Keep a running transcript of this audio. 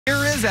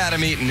is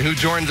Adam Eaton, who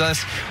joins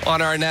us on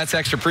our Nats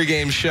Xtra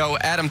Pregame show.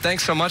 Adam,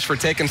 thanks so much for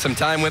taking some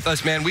time with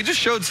us, man. We just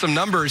showed some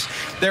numbers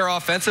there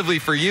offensively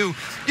for you.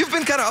 You've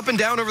been kind of up and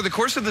down over the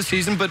course of the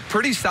season, but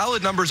pretty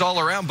solid numbers all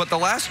around. But the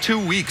last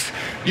 2 weeks,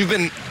 you've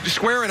been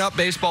squaring up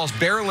baseballs,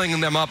 barreling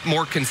them up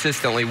more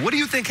consistently. What do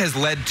you think has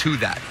led to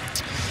that?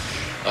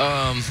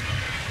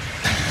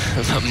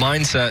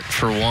 Mindset,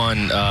 for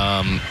one.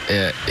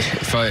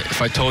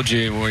 If I told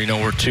you, well,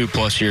 we're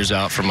 2+ years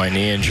out from my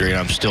knee injury and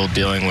I'm still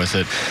dealing with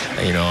it,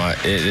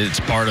 it's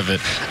part of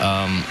it.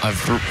 I've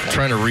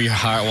trying to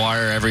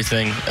rewire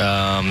everything,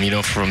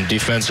 from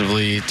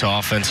defensively to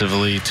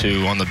offensively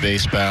to on the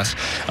base pass.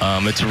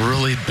 It's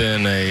really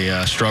been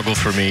a struggle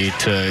for me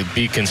to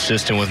be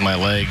consistent with my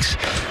legs.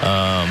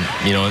 And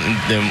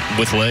then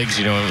with legs,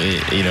 you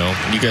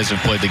guys have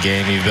played the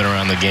game, you've been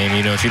around the game.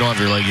 If you don't have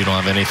your leg, you don't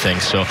have anything.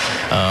 So,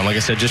 like I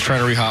said, just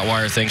trying to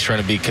re-hotwire things,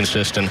 trying to be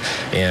consistent,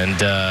 and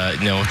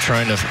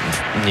trying to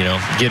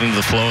get into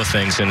the flow of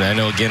things. And I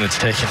know, again, it's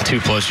taken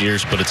 2+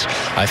 years, but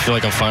I feel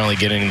like I'm finally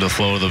getting into the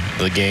flow of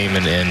the game,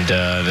 and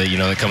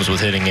that comes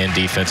with hitting and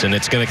defense, and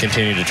it's going to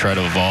continue to try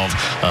to evolve.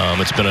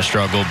 It's been a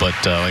struggle, but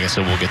like I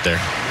said, we'll get there.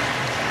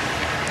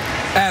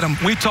 Adam,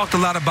 we talked a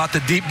lot about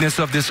the deepness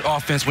of this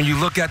offense when you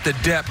look at the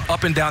depth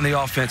up and down the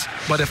offense.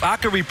 But if I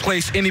could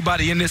replace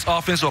anybody in this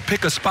offense or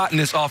pick a spot in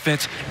this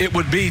offense, it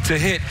would be to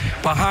hit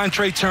behind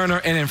Trey Turner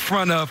and in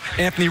front of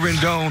Anthony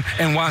Rendon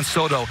and Juan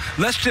Soto.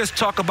 Let's just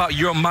talk about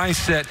your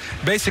mindset,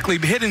 basically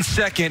hitting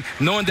second,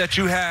 knowing that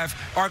you have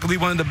arguably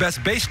one of the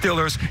best base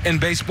stealers in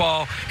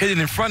baseball hitting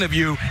in front of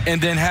you,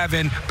 and then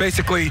having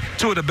basically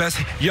two of the best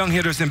young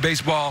hitters in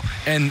baseball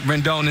and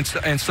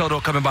Rendon and Soto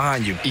coming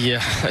behind you.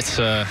 Yeah, it's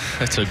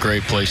a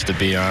great place to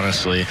be,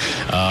 honestly.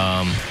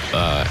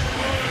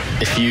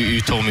 If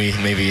you told me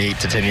maybe 8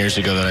 to 10 years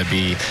ago that I'd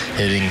be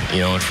hitting,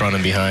 in front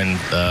and behind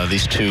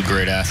these two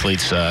great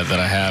athletes that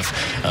I have,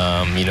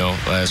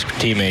 as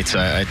teammates,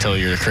 I tell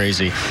you, you're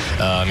crazy.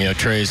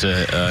 Trey's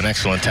an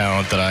excellent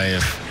talent that I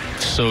have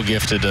so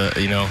gifted to,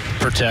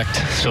 protect,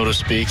 so to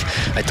speak.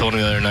 I told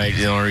him the other night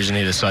the only reason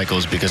he had a cycle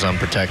is because I'm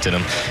protecting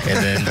him. And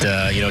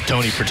then,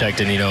 Tony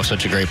protecting,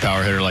 such a great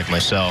power hitter like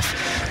myself.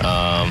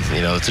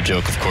 It's a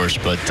joke, of course,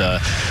 but,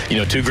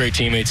 two great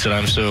teammates that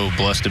I'm so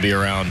blessed to be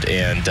around.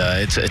 And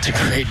it's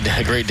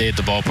a great day at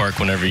the ballpark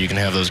whenever you can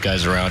have those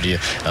guys around you.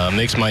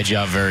 Makes my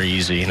job very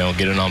easy,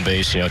 getting on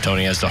base.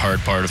 Tony has the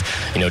hard part of,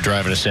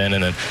 driving us in.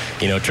 And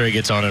then, Trey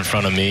gets on in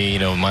front of me.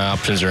 My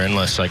options are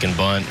endless. I can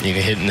bunt. You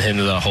can hit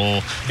into the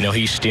hole.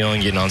 He's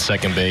stealing, getting on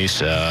second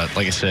base.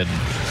 Like I said,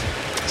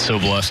 so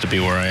blessed to be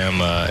where I am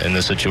in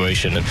this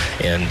situation,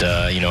 and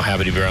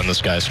happy to be around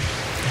those guys.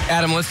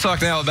 Adam, let's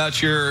talk now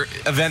about your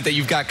event that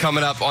you've got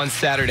coming up on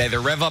Saturday, the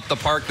Rev Up the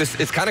Park.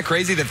 It's kind of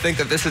crazy to think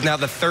that this is now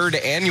the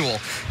 3rd annual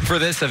for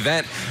this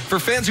event. For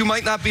fans who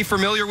might not be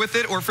familiar with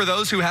it, or for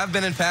those who have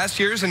been in past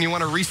years and you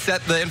want to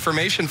reset the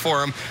information for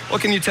them,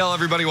 what can you tell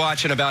everybody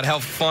watching about how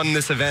fun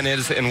this event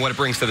is and what it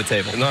brings to the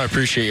table? No, I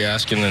appreciate you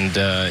asking, and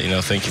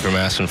thank you for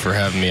MASN for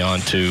having me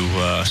on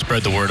to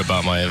spread the word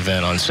about my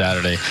event on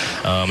Saturday.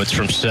 It's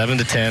from 7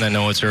 to 10. I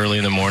know it's early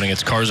in the morning.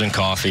 It's cars and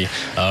coffee.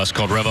 It's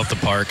called Rev Up the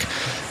Park.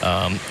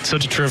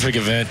 Such a terrific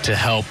event to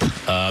help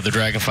the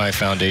Dragonfly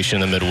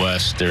Foundation in the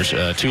Midwest. There's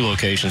 2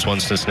 locations, one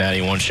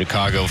Cincinnati, one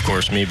Chicago. Of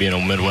course, me being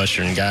a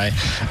Midwestern guy,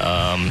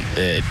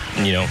 it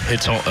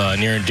hits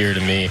near and dear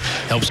to me.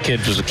 Helps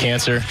kids with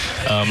cancer,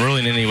 really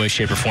in any way,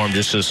 shape, or form,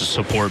 just as a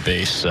support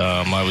base.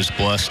 I was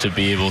blessed to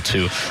be able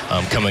to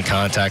come in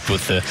contact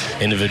with the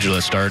individual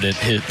that started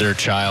their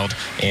child,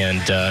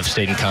 and I've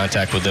stayed in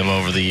contact with them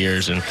over the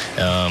years. And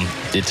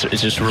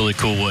it's just really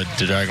cool what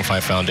the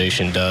Dragonfly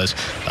Foundation does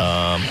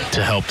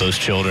to help those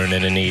children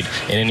in need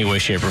in any way,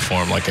 shape, or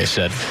form. Like I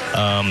said,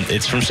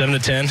 it's from 7 to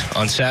 10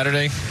 on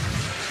Saturday.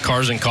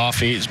 Cars and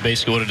coffee is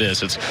basically what it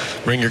is. It's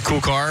bring your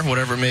cool car,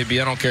 whatever it may be.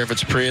 I don't care if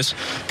it's a Prius.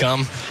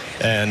 Come.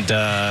 And,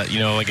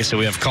 like I said,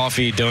 we have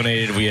coffee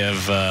donated. We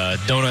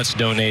have donuts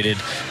donated.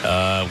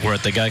 We're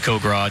at the Geico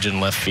Garage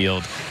in left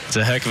field. It's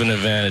a heck of an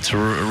event. It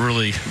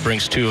really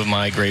brings 2 of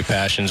my great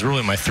passions,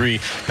 really my 3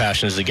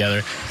 passions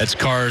together. That's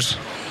cars,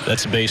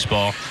 that's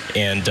baseball,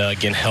 and,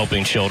 again,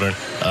 helping children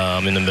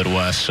in the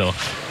Midwest. So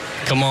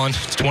come on.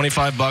 It's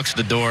 $25 at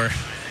the door.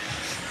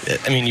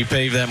 I mean, you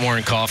pay that more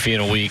in coffee in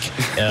a week.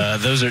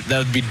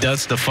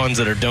 That's the funds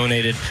that are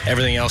donated.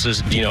 Everything else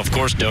is, of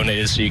course,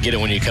 donated, so you get it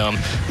when you come.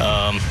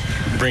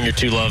 Bring your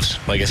 2 loves,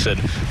 like I said,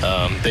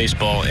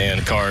 baseball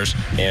and cars,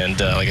 and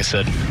like I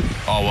said,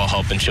 all while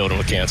helping children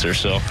with cancer.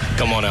 So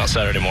come on out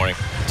Saturday morning.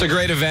 It's a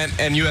great event,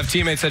 and you have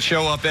teammates that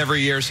show up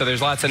every year, so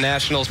there's lots of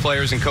Nationals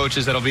players and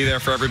coaches that'll be there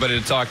for everybody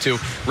to talk to.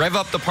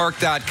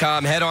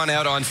 RevUpThePark.com. Head on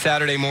out on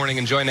Saturday morning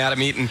and join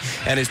Adam Eaton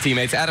and his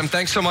teammates. Adam,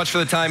 thanks so much for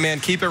the time, man.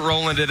 Keep it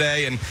rolling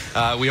today, and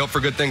we hope for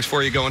good things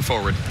for you going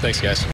forward. Thanks, guys.